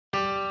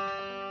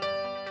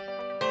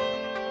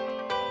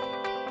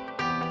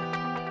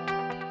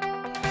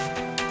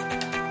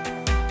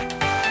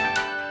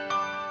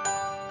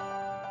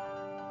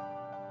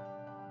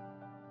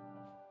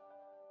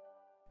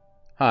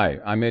Hi,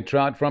 I'm Ed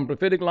Trout from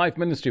Prophetic Life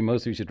Ministry.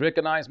 Most of you should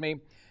recognize me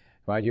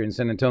right here in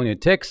San Antonio,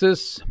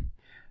 Texas.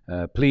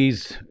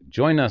 Please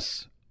join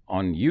us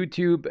on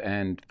YouTube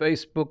and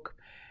Facebook.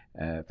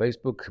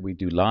 Facebook, we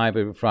do live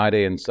every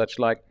Friday and such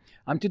like.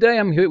 Today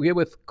I'm here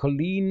with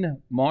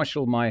Colleen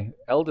Marshall, my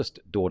eldest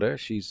daughter.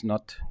 She's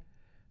not,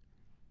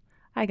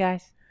 Hi,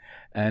 guys.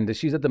 and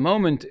she's at the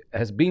moment,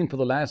 has been for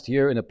the last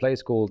year in a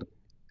place called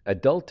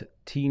Adult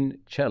Teen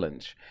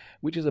Challenge,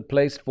 which is a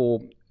place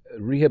for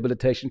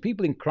rehabilitation,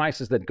 people in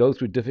crisis that go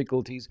through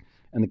difficulties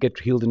and get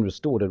healed and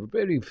restored. A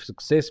very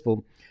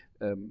successful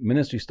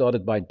ministry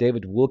started by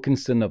David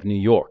Wilkinson of New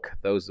York.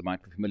 Those that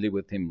might be familiar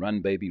with him, Run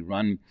Baby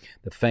Run,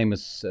 the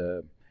famous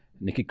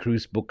Nicky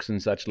Cruz books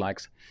and such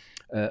likes.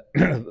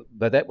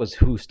 But that was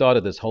who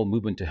started this whole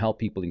movement to help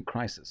people in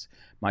crisis.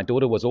 My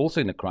daughter was also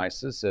in a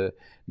crisis.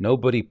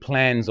 Nobody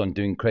plans on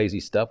doing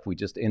crazy stuff. We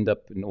just end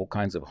up in all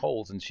kinds of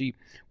holes. And she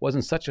was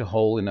in such a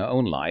hole in her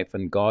own life,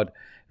 and God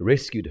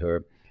rescued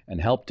her and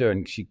helped her.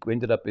 And she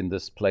ended up in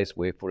this place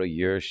where for a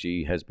year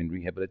she has been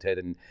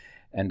rehabilitated.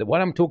 And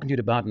what I'm talking to you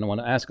about, and I want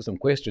to ask her some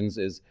questions,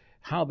 is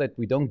how that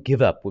we don't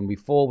give up. When we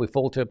fall, we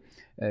falter.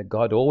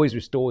 God always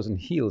restores and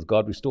heals.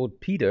 God restored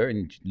Peter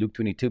in Luke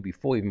 22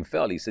 before he even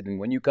fell. He said, and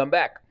when you come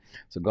back.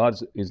 So God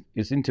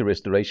is into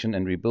restoration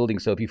and rebuilding.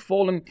 So if you've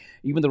fallen,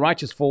 even the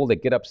righteous fall, they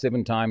get up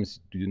 7 times.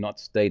 Do not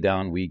stay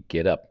down, we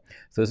get up.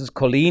 So this is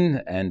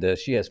Colleen, and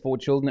she has 4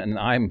 children, and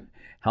I'm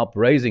help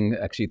raising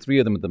actually 3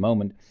 of them at the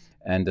moment.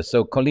 And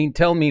so Colleen,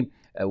 tell me,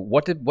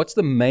 what's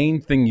the main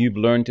thing you've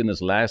learned in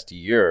this last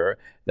year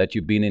that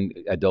you've been in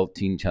Adult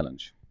Teen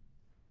Challenge?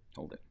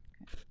 Hold it.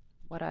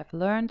 What I've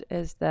learned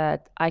is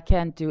that I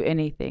can't do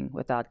anything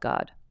without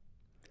God.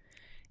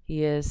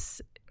 He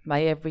is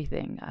my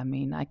everything. I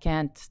mean, I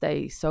can't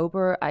stay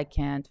sober. I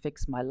can't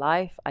fix my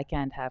life. I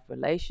can't have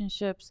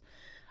relationships.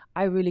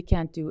 I really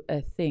can't do a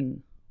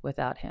thing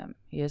without Him.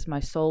 He is my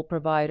sole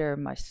provider,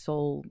 my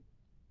sole,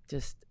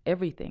 just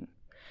everything.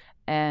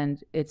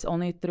 And it's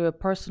only through a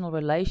personal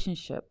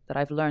relationship that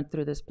I've learned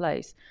through this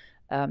place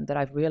that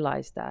I've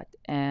realized that.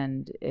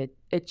 And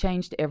it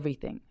changed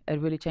everything. It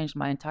really changed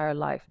my entire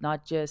life,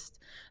 not just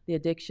the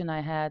addiction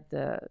I had,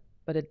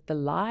 but the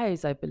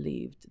lies I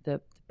believed,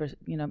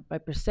 my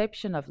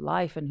perception of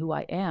life and who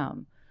I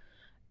am.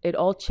 It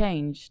all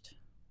changed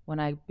when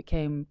I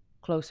became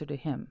closer to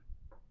Him.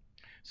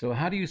 So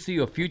how do you see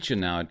your future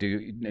now?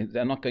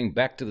 They're not going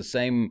back to the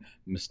same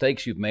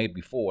mistakes you've made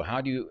before. How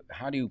do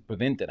you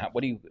prevent it?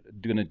 What are you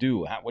going to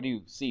do? What do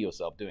you see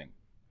yourself doing?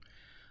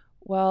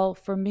 Well,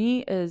 for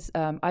me is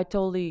I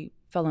totally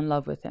fell in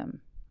love with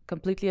Him,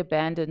 completely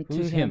abandoned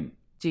Who's to Him. him?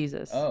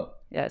 Jesus. Oh,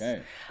 Yes.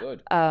 okay,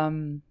 good.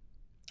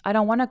 I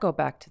don't want to go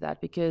back to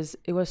that because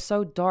it was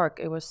so dark.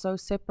 It was so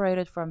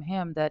separated from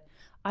Him that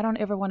I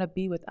don't ever want to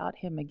be without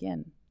Him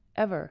again,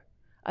 ever.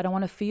 I don't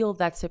want to feel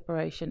that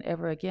separation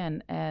ever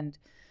again. And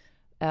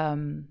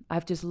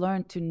I've just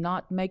learned to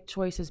not make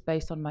choices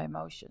based on my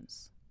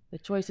emotions. The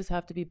choices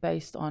have to be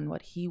based on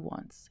what He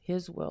wants,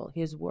 His will,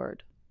 His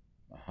word.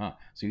 Uh-huh.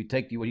 So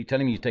what you're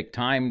telling me, you take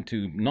time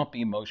to not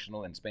be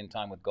emotional and spend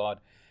time with God,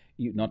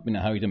 you not be in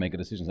a hurry to make a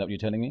decision. Is that what you're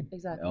telling me?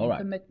 Exactly. All right.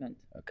 Commitment.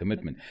 A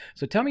commitment.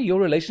 So tell me your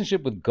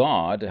relationship with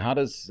God. How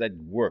does that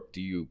work?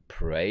 Do you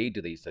pray?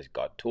 Does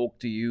God talk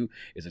to you?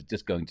 Is it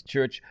just going to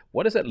church?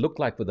 What does that look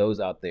like for those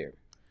out there?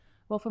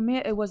 Well, for me,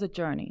 it was a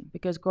journey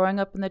because growing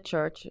up in the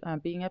church,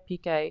 being a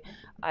PK,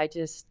 I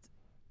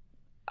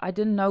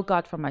didn't know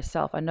God for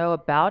myself. I know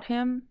about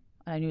Him.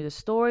 I knew the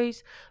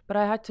stories, but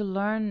I had to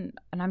learn,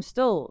 and I'm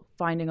still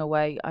finding a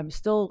way. I'm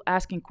still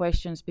asking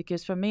questions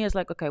because for me, it's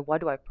like, okay, what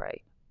do I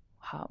pray?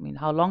 How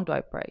long do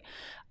I pray?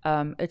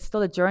 It's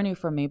still a journey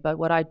for me, but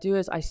what I do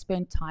is I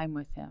spend time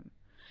with Him.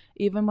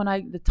 Even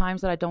when the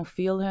times that I don't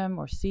feel Him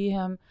or see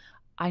Him,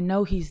 I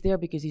know He's there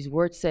because His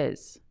word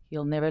says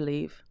He'll never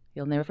leave.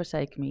 He'll never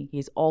forsake me.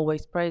 He's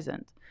always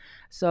present.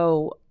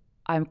 So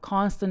I'm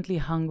constantly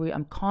hungry.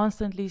 I'm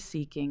constantly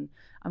seeking.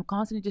 I'm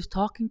constantly just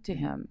talking to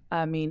Him.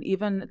 I mean,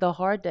 even the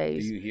hard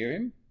days. Do you hear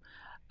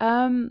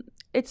Him?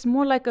 It's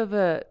more like how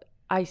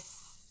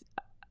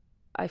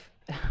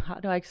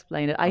do I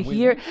explain it? I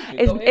hear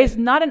it's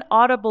not an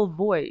audible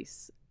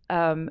voice.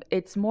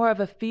 It's more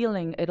of a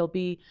feeling. It'll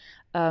be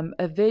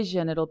a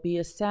vision. It'll be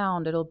a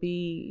sound. It'll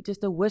be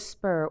just a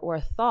whisper or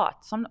a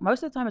thought.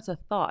 Most of the time it's a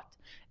thought.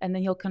 And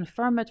then He'll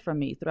confirm it for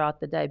me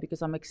throughout the day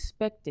because I'm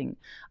expecting.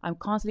 I'm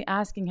constantly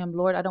asking Him,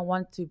 Lord, I don't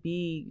want to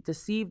be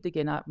deceived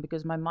again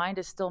because my mind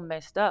is still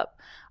messed up.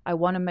 I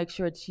want to make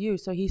sure it's You.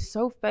 So He's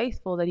so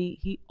faithful that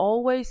He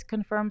always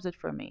confirms it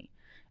for me.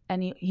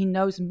 And he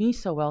knows me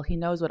so well. He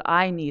knows what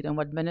I need and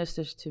what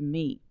ministers to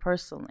me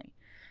personally.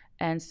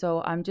 And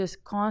so I'm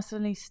just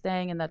constantly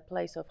staying in that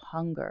place of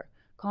hunger,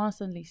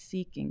 constantly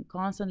seeking,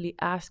 constantly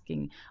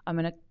asking. I'm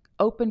in an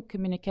open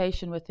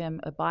communication with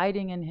Him,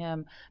 abiding in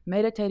Him,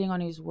 meditating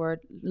on His word,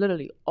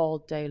 literally all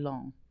day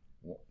long.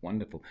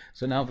 Wonderful.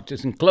 So now,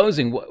 just in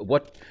closing,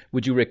 what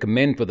would you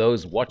recommend for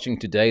those watching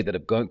today that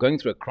are going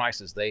through a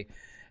crisis? They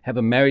have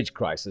a marriage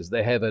crisis,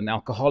 they have an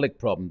alcoholic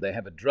problem, they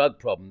have a drug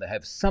problem, they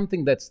have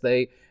something that's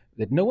they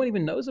that no one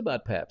even knows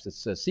about, perhaps.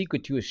 It's a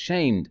secret you're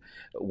ashamed.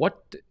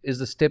 What is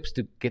the steps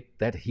to get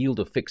that healed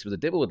or fixed? Because the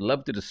devil would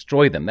love to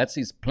destroy them. That's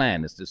his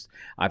plan. It's just,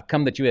 I've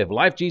come that you have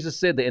life, Jesus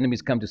said. The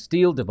enemy's come to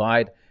steal,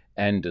 divide,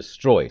 and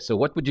destroy. So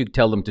what would you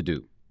tell them to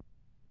do?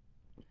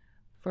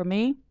 For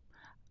me,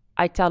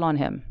 I tell on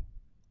him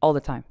all the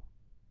time.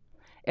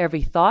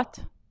 Every thought,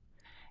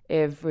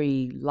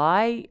 every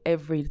lie,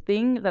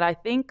 everything that I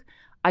think,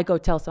 I go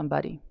tell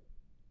somebody.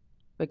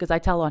 Because I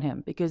tell on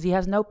him. Because he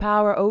has no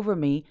power over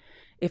me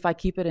if I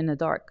keep it in the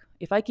dark.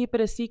 If I keep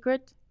it a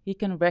secret, he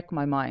can wreck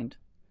my mind.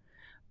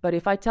 But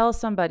if I tell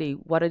somebody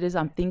what it is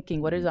I'm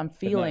thinking, what it is I'm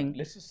feeling,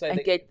 let's just say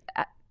and get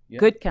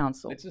good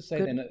counsel. Let's just say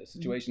they're in a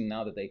situation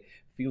now that they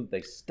feel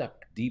they're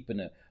stuck deep in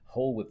a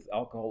hole with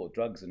alcohol or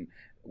drugs. And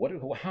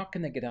how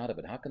can they get out of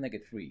it? How can they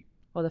get free?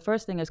 Well, the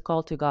first thing is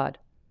call to God.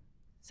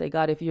 Say,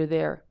 God, if you're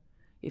there,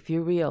 if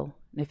you're real,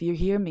 and if you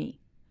hear me,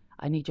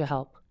 I need your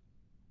help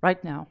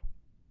right now.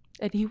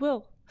 And he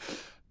will.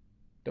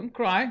 Don't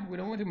cry. We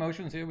don't want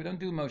emotions here. We don't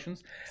do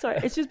emotions. Sorry,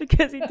 it's just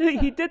because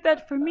he did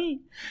that for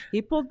me.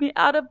 He pulled me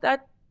out of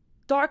that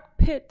dark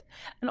pit,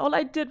 and all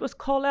I did was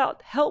call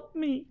out, help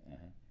me.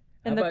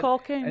 And the call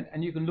came.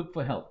 And you can look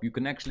for help. You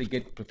can actually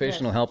get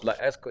professional help, like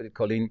as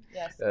Colleen.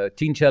 Yes.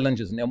 Teen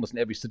Challenge is in almost in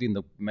every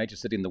major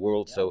city in the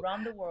world. Yeah, so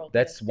around the world.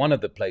 That's one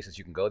of the places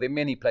you can go. There are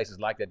many places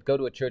like that. Go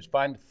to a church,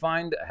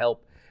 find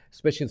help,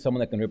 especially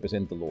someone that can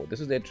represent the Lord. This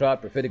is their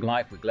tribe, Prophetic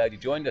Life. We're glad you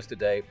joined us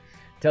today.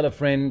 Tell a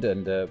friend,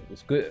 and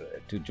it's good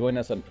to join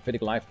us on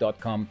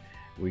propheticlife.com.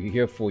 We're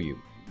here for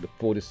you. Look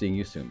forward to seeing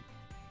you soon.